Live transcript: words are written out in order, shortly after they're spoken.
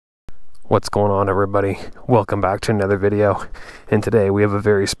What's going on, everybody? Welcome back to another video, and today we have a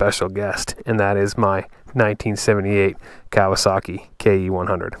very special guest, and that is my 1978 Kawasaki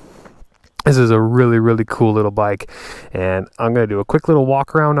KE100. This is a really cool little bike, and I'm going to do a quick little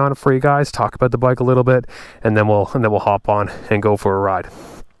walk around on it for you guys, talk about the bike a little bit, and then we'll hop on and go for a ride.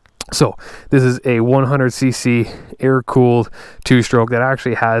 So this is a 100cc air-cooled two-stroke that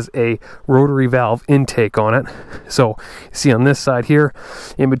actually has a rotary valve intake on it. So you see on this side here,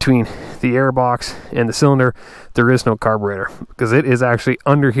 in between the air box and the cylinder, there is no carburetor because it is actually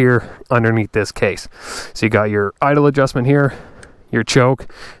under here, underneath this case. So you got your idle adjustment here, your choke,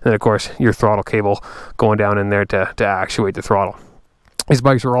 and then of course your throttle cable going down in there to actuate the throttle. These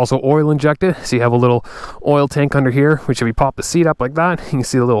bikes are also oil injected, so you have a little oil tank under here, which if you pop the seat up like that, you can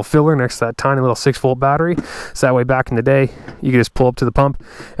see the little filler next to that tiny little 6-volt battery. So that way back in the day, you could just pull up to the pump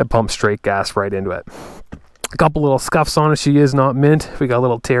and pump straight gas right into it. A couple little scuffs on it. She is not mint. We got a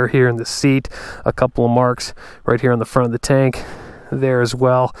little tear here in the seat, a couple of marks right here on the front of the tank there as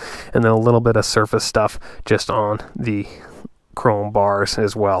well, and then a little bit of surface stuff just on the chrome bars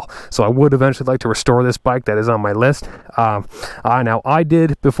as well. So I would eventually like to restore this bike. That is on my list. Now I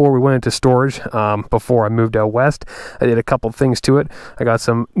did, before we went into storage, before I moved out west, I did a couple things to it. I got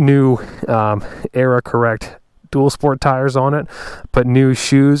some new era correct dual sport tires on it, put new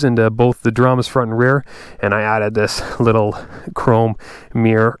shoes into both the drums front and rear, and I added this little chrome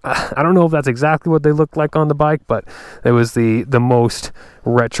mirror. I don't know if that's exactly what they look like on the bike, but it was the most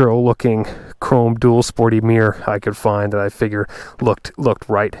retro looking chrome dual sporty mirror I could find that I figure looked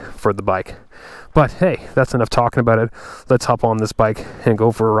right for the bike. But hey, that's enough talking about it. Let's hop on this bike and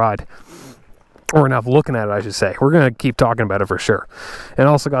go for a ride. Or enough looking at it, I should say. We're going to keep talking about it for sure. And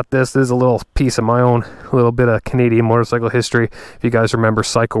also got this. This is a little piece of my own little bit of Canadian motorcycle history. If you guys remember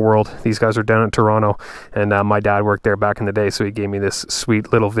Cycle World, these guys are down in Toronto, and my dad worked there back in the day, so he gave me this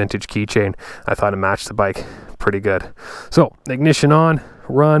sweet little vintage keychain. I thought it matched the bike pretty good. So, ignition on,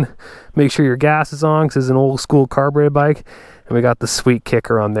 run, make sure your gas is on, because this is an old school carbureted bike, and we got the sweet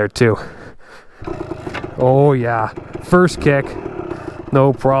kicker on there too. Oh yeah, first kick,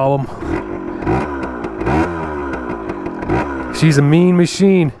 no problem. She's a mean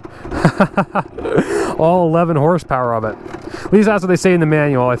machine. All 11 horsepower of it. At least that's what they say in the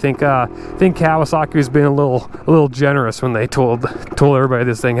manual. I think Kawasaki was being a little generous when they told everybody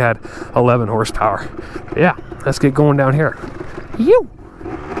this thing had 11 horsepower. Yeah, let's get going down here. Yoo!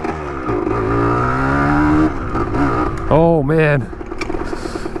 Oh man.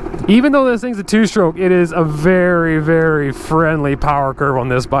 Even though this thing's a two-stroke, it is a very friendly power curve on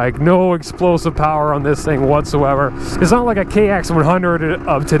this bike. No explosive power on this thing whatsoever. It's not like a KX100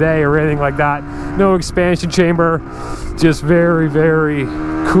 of today or anything like that. No expansion chamber. Just very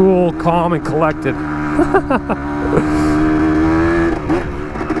cool, calm, and collected.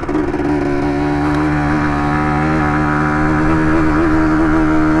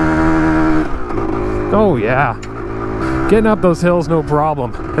 Oh yeah. Getting up those hills, no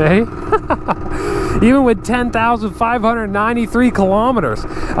problem, hey? Even with 10,593 kilometers.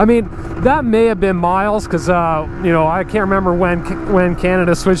 I mean, that may have been miles, because, you know, I can't remember when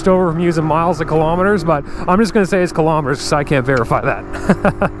Canada switched over from using miles to kilometers, but I'm just going to say it's kilometers, because I can't verify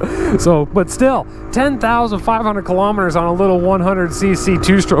that. So, but still, 10,500 kilometers on a little 100cc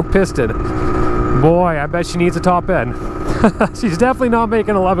two-stroke piston. Boy, I bet she needs a top end. She's definitely not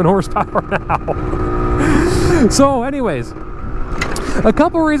making 11 horsepower now. So anyways, a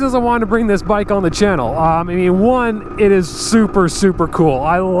couple reasons I wanted to bring this bike on the channel. I mean, one, it is super cool.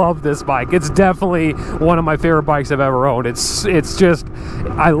 I love this bike. It's definitely one of my favorite bikes I've ever owned. It's just,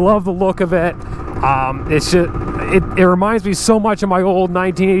 I love the look of it. It's just, it reminds me so much of my old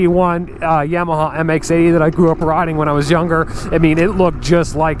 1981 Yamaha MX-80 that I grew up riding when I was younger. I mean, it looked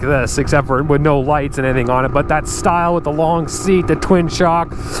just like this, except for with no lights and anything on it. But that style with the long seat, the twin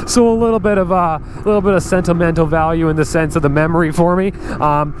shock, so a little bit of sentimental value in the sense of the memory for me.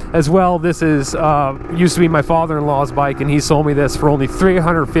 As well, this is used to be my father-in-law's bike, and he sold me this for only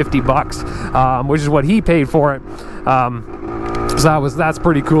 350 bucks, which is what he paid for it. So that's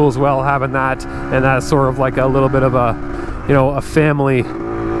pretty cool as well, having that, and that's sort of like a little bit of a, you know, a family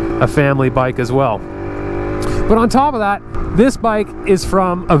bike as well. But on top of that, this bike is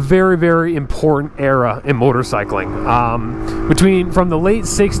from a very important era in motorcycling. From the late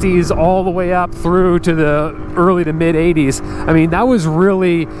 60s all the way up through to the early to mid 80s. I mean, that was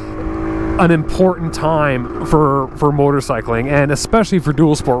really an important time for motorcycling, and especially for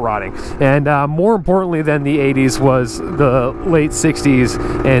dual sport riding. And more importantly than the 80s was the late 60s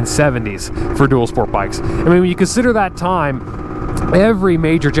and 70s for dual sport bikes. I mean, when you consider that time, every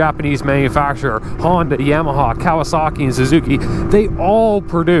major Japanese manufacturer, Honda, Yamaha, Kawasaki, and Suzuki, they all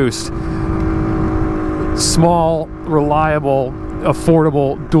produced small, reliable,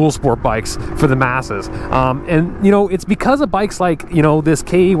 affordable dual sport bikes for the masses. And you know, it's because of bikes like, you know, this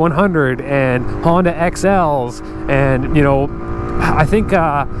KE100 and Honda XLs, and you know, I think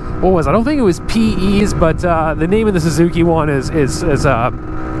what was, I don't think it was PEs, but the name of the Suzuki one is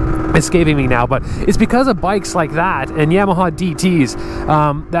escaping me now, but it's because of bikes like that and Yamaha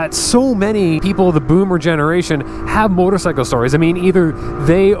DTs that so many people of the boomer generation have motorcycle stories. I mean, either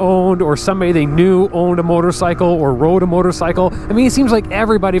they owned or somebody they knew owned a motorcycle or rode a motorcycle. I mean, it seems like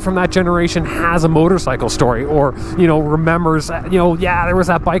everybody from that generation has a motorcycle story, or, you know, remembers, you know, yeah, there was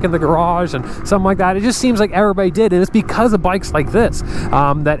that bike in the garage and something like that. It just seems like everybody did, and it's because of bikes like this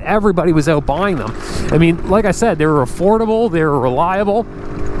that everybody was out buying them. I mean, like I said, they were affordable, they were reliable,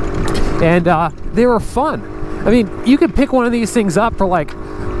 and they were fun. I mean, you could pick one of these things up for like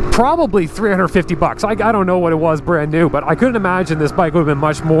probably 350 bucks. I don't know what it was brand new, but I couldn't imagine this bike would have been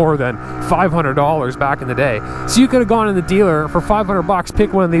much more than $500 back in the day. So you could have gone in the dealer for 500 bucks,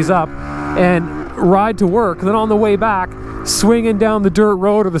 pick one of these up, and ride to work. Then on the way back, swinging down the dirt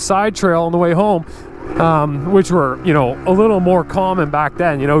road or the side trail on the way home, which were, you know, a little more common back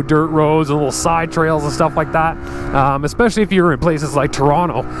then, you know, dirt roads and little side trails and stuff like that, especially if you were in places like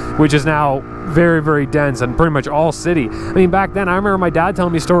Toronto, which is now very, very dense and pretty much all city. I mean, back then, I remember my dad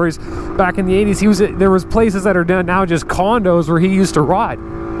telling me stories back in the 80s. There was places that are now just condos where he used to ride.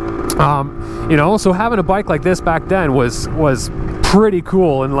 You know, so having a bike like this back then was pretty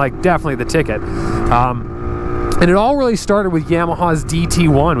cool, and like definitely the ticket. And it all really started with Yamaha's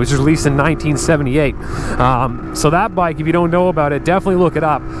DT1, which was released in 1978. So that bike, if you don't know about it, definitely look it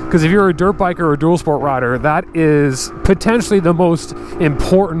up, because if you're a dirt biker or a dual sport rider, that is potentially the most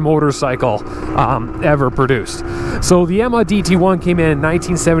important motorcycle ever produced. So the Yamaha DT1 came in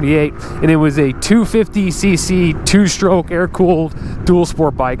 1978, and it was a 250cc, two-stroke, air-cooled dual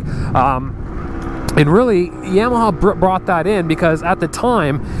sport bike. And really, Yamaha brought that in because at the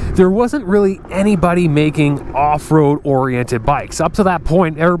time, there wasn't really anybody making off-road oriented bikes. Up to that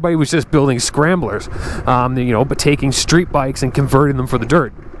point, everybody was just building scramblers, you know, but taking street bikes and converting them for the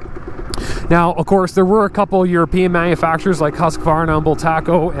dirt. Now, of course, there were a couple European manufacturers like Husqvarna and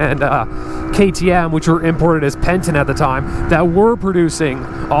Bultaco and KTM, which were imported as Penton at the time, that were producing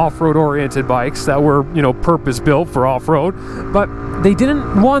off-road oriented bikes that were, you know, purpose-built for off-road. But they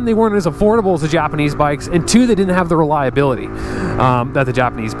didn't, one, they weren't as affordable as the Japanese bikes, and two, they didn't have the reliability that the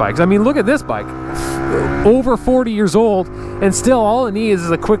Japanese bikes. I mean, look at this bike. Over 40 years old, and still all it needs is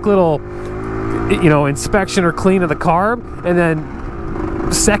a quick little, you know, inspection or clean of the carb, and then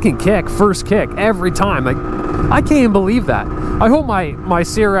second kick, first kick every time. Like, I can't even believe that. I hope my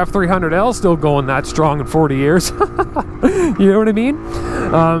CRF 300L is still going that strong in 40 years. You know what I mean?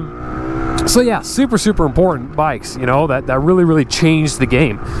 So yeah, super, super important bikes, you know, that really, really changed the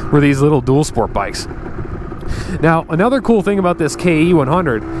game, were these little dual sport bikes. Now, another cool thing about this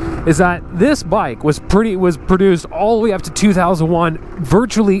KE100 is that this bike was produced all the way up to 2001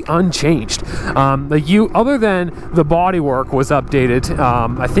 virtually unchanged. Other than the bodywork was updated,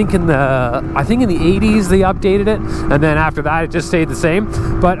 I think in the 80s they updated it, and then after that it just stayed the same.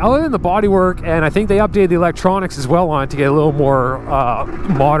 But other than the bodywork, and I think they updated the electronics as well on it to get a little more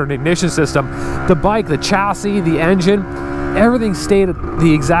modern ignition system, the bike, the chassis, the engine, everything stayed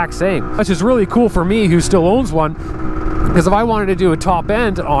the exact same, which is really cool for me who still owns one, because if I wanted to do a top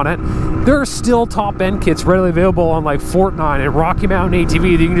end on it, there are still top end kits readily available on like Fortnite and Rocky Mountain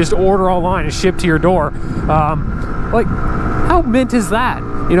ATV that you can just order online and ship to your door. Like, how mint is that?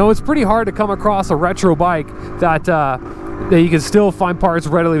 You know, it's pretty hard to come across a retro bike that you can still find parts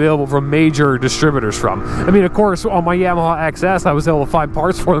readily available from major distributors from. I mean, of course, on my Yamaha XS, I was able to find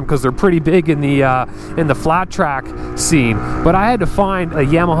parts for them because they're pretty big in the flat track scene. But I had to find a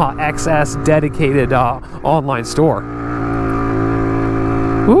Yamaha XS dedicated online store.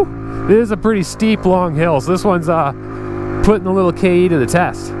 Ooh, this is a pretty steep, long hill. So this one's putting the little KE to the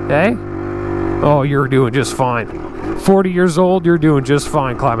test, eh? Oh, you're doing just fine. 40 years old, you're doing just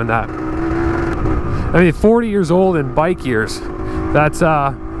fine climbing that. I mean, 40 years old in bike years, that's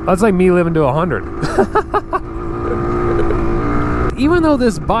like me living to 100. Even though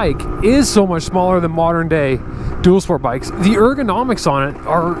this bike is so much smaller than modern day dual sport bikes, the ergonomics on it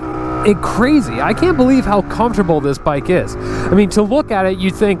are crazy. I can't believe how comfortable this bike is. I mean, to look at it,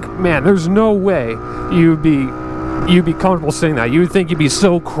 you'd think, man, there's no way you'd be comfortable sitting that. You would think you'd be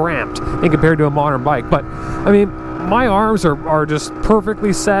so cramped in compared to a modern bike. But I mean, my arms are just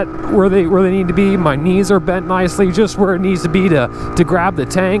perfectly set where they need to be. My knees are bent nicely, just where it needs to be to grab the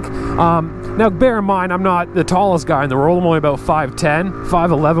tank. Now, bear in mind, I'm not the tallest guy in the world. I'm only about 5'10",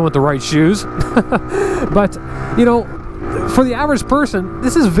 5'11" with the right shoes. But, you know, for the average person,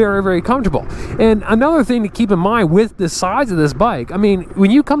 this is very, very comfortable. And another thing to keep in mind with the size of this bike, I mean,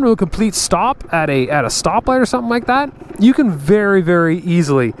 when you come to a complete stop at a stoplight or something like that, you can very, very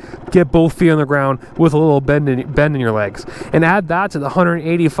easily get both feet on the ground with a little bend in your legs. And add that to the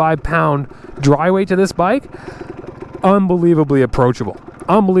 185-pound dry weight to this bike, unbelievably approachable.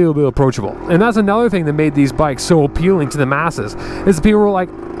 Unbelievably approachable. And that's another thing that made these bikes so appealing to the masses, is people were like,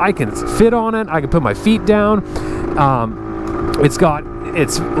 I can fit on it, I can put my feet down,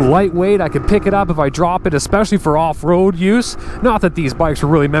 it's lightweight, I can pick it up if I drop it, especially for off-road use. Not that these bikes were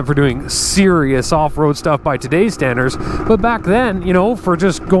really meant for doing serious off-road stuff by today's standards, but back then, you know, for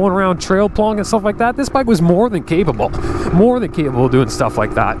just going around trail plonk and stuff like that, this bike was more than capable of doing stuff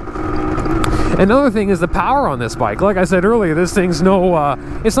like that. Another thing is the power on this bike. Like I said earlier, this thing's no,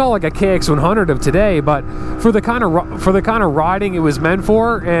 it's not like a KX100 of today, but for the kind of riding it was meant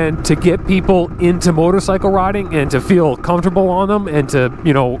for, and to get people into motorcycle riding and to feel comfortable on them and to,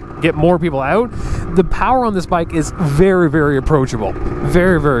 you know, get more people out, the power on this bike is very, very approachable.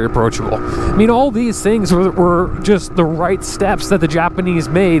 Very, very approachable. I mean, all these things were just the right steps that the Japanese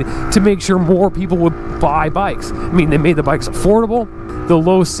made to make sure more people would buy bikes. I mean, they made the bikes affordable, the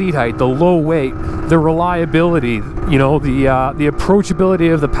low seat height, the low weight, the reliability, you know, the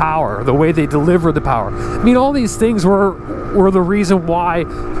approachability of the power, the way they deliver the power. I mean, all these things were the reason why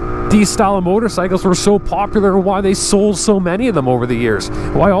these style of motorcycles were so popular and why they sold so many of them over the years.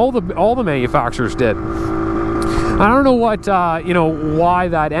 Why all the manufacturers did. I don't know what, you know, why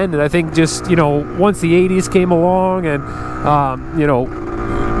that ended. I think just, you know, once the 80s came along and, you know,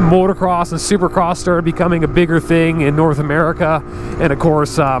 motocross and supercross started becoming a bigger thing in North America, and of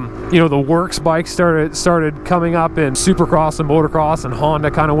course, you know, the works bikes started coming up in supercross and motocross, and Honda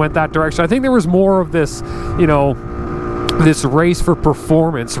kind of went that direction. I think there was more of this, you know, this race for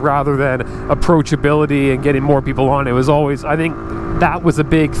performance rather than approachability and getting more people on. It was always, I think that was a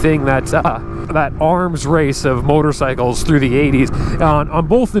big thing, that that arms race of motorcycles through the 80s on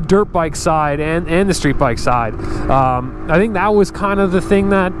both the dirt bike side and the street bike side. I think that was kind of the thing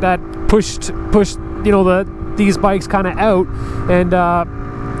that pushed you know, these bikes kind of out, and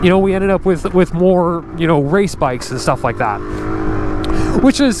you know, we ended up with more, you know, race bikes and stuff like that,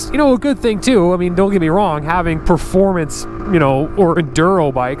 which is, you know, a good thing too. I mean, don't get me wrong, having performance, you know, or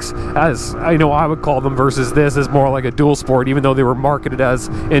enduro bikes, as I know I would call them, versus this is more like a dual sport, even though they were marketed as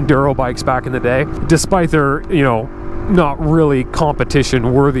enduro bikes back in the day, despite their, you know, not really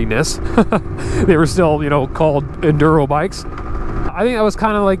competition worthiness. They were still, you know, called enduro bikes. I think that was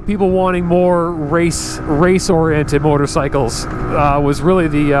kind of like people wanting more race-oriented motorcycles, was really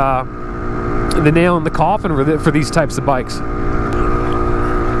the nail in the coffin for these types of bikes.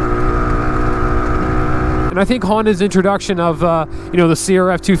 And I think Honda's introduction of, you know, the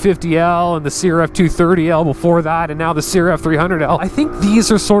CRF 250L and the CRF 230L before that, and now the CRF 300L, I think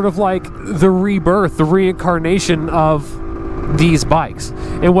these are sort of like the rebirth, the reincarnation of these bikes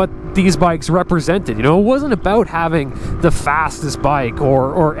and what these bikes represented. You know, it wasn't about having the fastest bike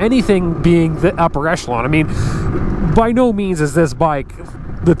or anything being the upper echelon. I mean, by no means is this bike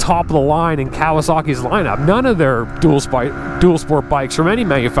the top of the line in Kawasaki's lineup. None of their dual sport bikes from any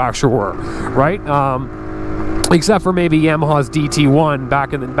manufacturer were, right? Except for maybe Yamaha's DT1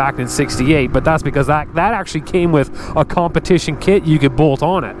 back in '68, but that's because that actually came with a competition kit you could bolt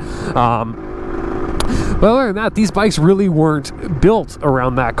on it. But other than that, these bikes really weren't built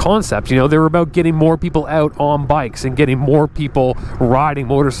around that concept. You know, they were about getting more people out on bikes and getting more people riding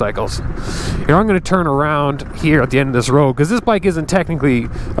motorcycles. Here, I'm going to turn around here at the end of this road, because this bike isn't technically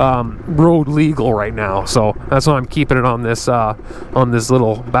road legal right now, so that's why I'm keeping it on this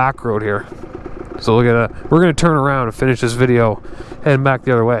little back road here. So we're gonna turn around and finish this video heading back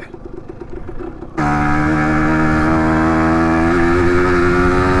the other way.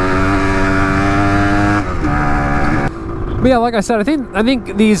 But yeah, like I said, I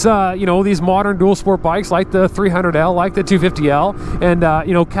think these you know, these modern dual sport bikes like the 300L, like the 250L, and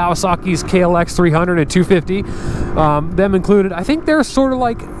you know, Kawasaki's KLX 300 and 250, them included, I think they're sort of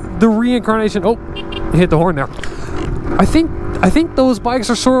like the reincarnation. Oh, hit the horn there. I think those bikes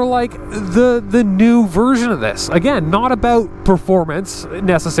are sort of like the new version of this. Again, not about performance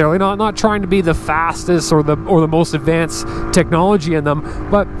necessarily, not trying to be the fastest or the most advanced technology in them,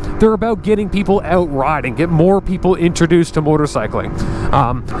 but they're about getting people out riding, get more people introduced to motorcycling.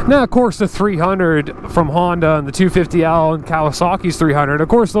 Now, of course, the 300 from Honda and the 250L and Kawasaki's 300, of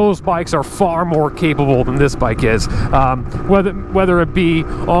course, those bikes are far more capable than this bike is, whether it be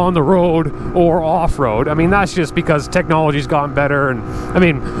on the road or off-road. I mean, that's just because technology's gotten on better. And I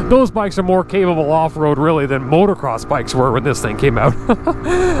mean, those bikes are more capable off-road really than motocross bikes were when this thing came out.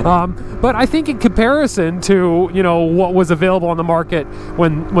 But I think in comparison to, you know, what was available on the market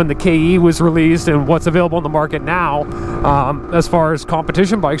when the KE was released and what's available on the market now, as far as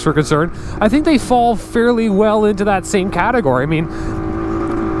competition bikes are concerned, I think they fall fairly well into that same category. I mean,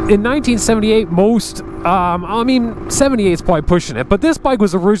 in 1978, most, I mean, 78 is probably pushing it, but this bike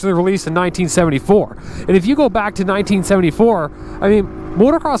was originally released in 1974. And if you go back to 1974, I mean,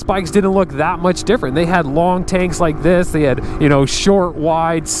 motocross bikes didn't look that much different. They had long tanks like this. They had, you know, short,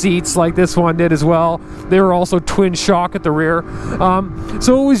 wide seats like this one did as well. They were also twin shock at the rear.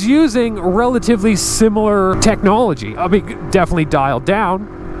 So it was using relatively similar technology. I mean, definitely dialed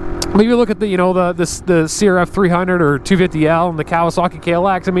down. But you look at the, you know, the CRF 300 or 250L and the Kawasaki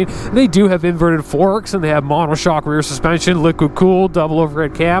KLX, I mean, they do have inverted forks and they have monoshock rear suspension, liquid cooled, double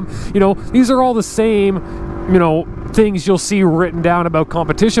overhead cam. You know, these are all the same, you know, things you'll see written down about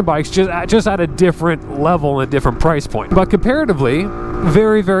competition bikes, just at a different level and a different price point. But comparatively,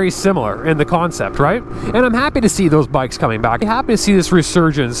 very, very similar in the concept, right? And I'm happy to see those bikes coming back. I'm happy to see this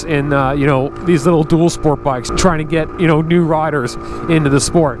resurgence in, you know, these little dual sport bikes trying to get, you know, new riders into the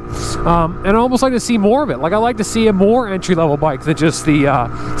sport. And I almost like to see more of it. Like, I like to see a more entry-level bike than just the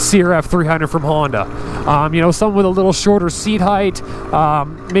CRF 300 from Honda. You know, something with a little shorter seat height,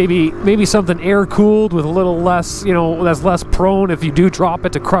 maybe something air-cooled with a little less, you know, that's less prone if you do drop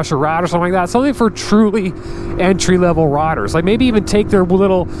it to crush a rat or something like that. Something for truly entry-level riders. Like, maybe even take their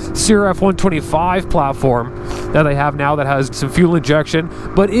little CRF 125 platform that they have now that has some fuel injection,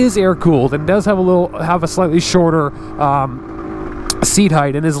 but is air-cooled and does have a slightly shorter seat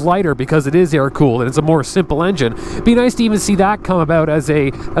height and is lighter because it is air-cooled and it's a more simple engine. It'd be nice to even see that come about as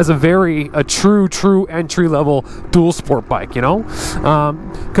a true entry-level dual sport bike, you know?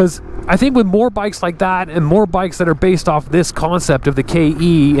 Because I think with more bikes like that and more bikes that are based off this concept of the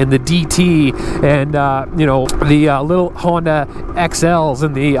KE and the DT and you know, the little Honda XLs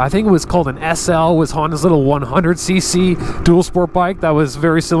and the, I think it was called an SL, was Honda's little 100cc dual sport bike that was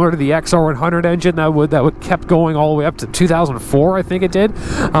very similar to the XR100 engine that kept going all the way up to 2004, I think it did.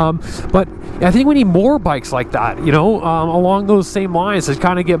 But I think we need more bikes like that, you know, along those same lines to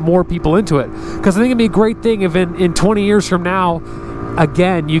kind of get more people into it. Because I think it'd be a great thing if in 20 years from now,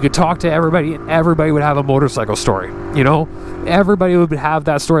 again, you could talk to everybody and everybody would have a motorcycle story, you know? Everybody would have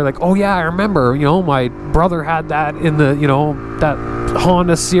that story like, oh yeah, I remember, you know, my brother had that in the, you know, that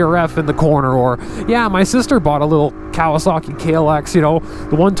Honda CRF in the corner, or yeah, my sister bought a little Kawasaki KLX, you know,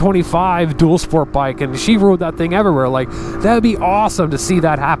 the 125 dual sport bike, and she rode that thing everywhere. Like, that would be awesome to see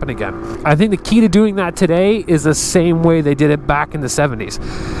that happen again. I think the key to doing that today is the same way they did it back in the 70s.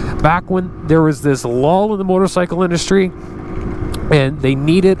 Back when there was this lull in the motorcycle industry, and they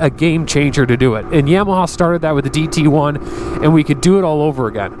needed a game changer to do it. And Yamaha started that with the DT1, and we could do it all over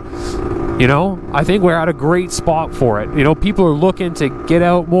again. You know, I think we're at a great spot for it. You know, people are looking to get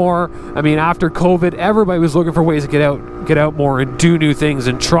out more. I mean, after COVID, everybody was looking for ways to get out more and do new things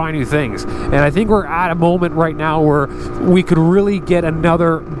and try new things. And I think we're at a moment right now where we could really get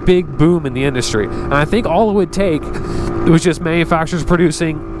another big boom in the industry. And I think all it would take was just manufacturers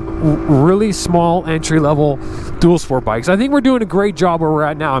producing really small entry-level dual sport bikes. I think we're doing a great job where we're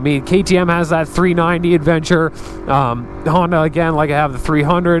at now. I mean, KTM has that 390 Adventure. Honda, again, like I have the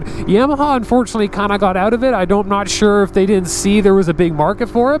 300. Yamaha, unfortunately, kind of got out of it. I'm not sure if they didn't see there was a big market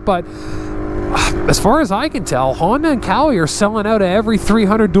for it, but as far as I can tell, Honda and Kawi are selling out of every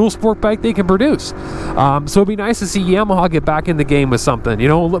 300 dual sport bike they can produce. So it'd be nice to see Yamaha get back in the game with something, you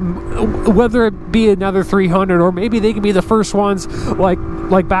know, whether it be another 300 or maybe they can be the first ones, like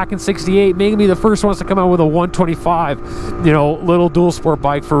back in '68, maybe be the first ones to come out with a 125, you know, little dual sport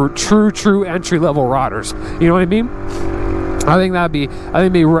bike for true entry-level riders. You know what I mean? I think that'd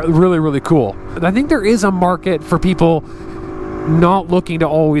be really, really cool. I think there is a market for people not looking to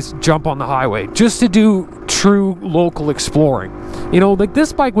always jump on the highway, just to do true local exploring. You know, like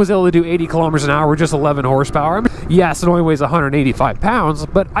this bike was able to do 80 kilometers an hour with just 11 horsepower. I mean, yes, it only weighs 185 pounds,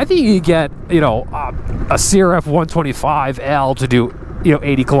 but I think you get, you know, a CRF 125L to do, you know,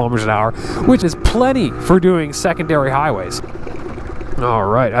 80 kilometers an hour, which is plenty for doing secondary highways. All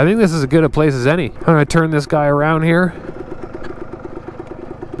right, I think this is as good a place as any. I'm gonna turn this guy around here.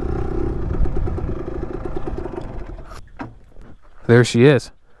 There she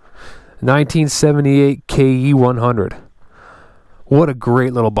is, 1978 KE100. What a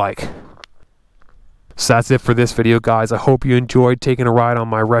great little bike. So that's it for this video, guys. I hope you enjoyed taking a ride on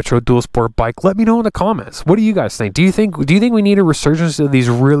my retro dual sport bike. Let me know in the comments. What do you guys think? Do you think we need a resurgence of these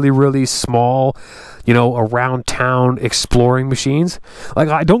really small, you know, around town exploring machines?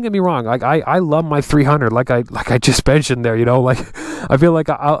 Like, don't get me wrong, like I love my 300, like I just mentioned there, you know, like I feel like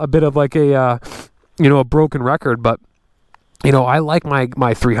a bit of like a you know, a broken record, but you know, I like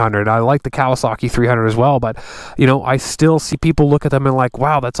my 300. I like the Kawasaki 300 as well, but you know, I still see people look at them and like,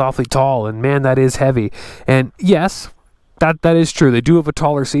 wow, that's awfully tall, and man, that is heavy. And yes, that is true. They do have a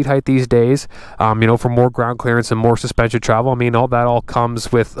taller seat height these days, you know, for more ground clearance and more suspension travel. I mean, all that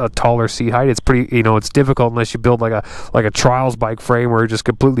comes with a taller seat height. It's pretty, you know, it's difficult unless you build like a trials bike frame where it just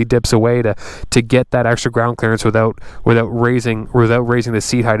completely dips away to get that extra ground clearance without raising the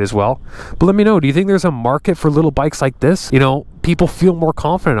seat height as well. But let me know, do you think there's a market for little bikes like this? You know, people feel more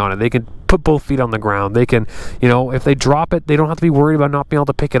confident on it. They can put both feet on the ground. They can, you know, if they drop it, they don't have to be worried about not being able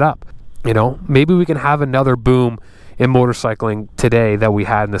to pick it up. You know, maybe we can have another boom in motorcycling today that we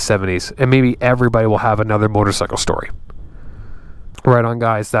had in the 70s, and maybe everybody will have another motorcycle story. Right on,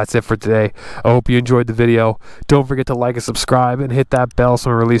 guys, that's it for today. I hope you enjoyed the video. Don't forget to like and subscribe and hit that bell so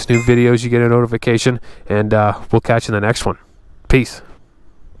when I release new videos you get a notification, and we'll catch you in the next one. Peace.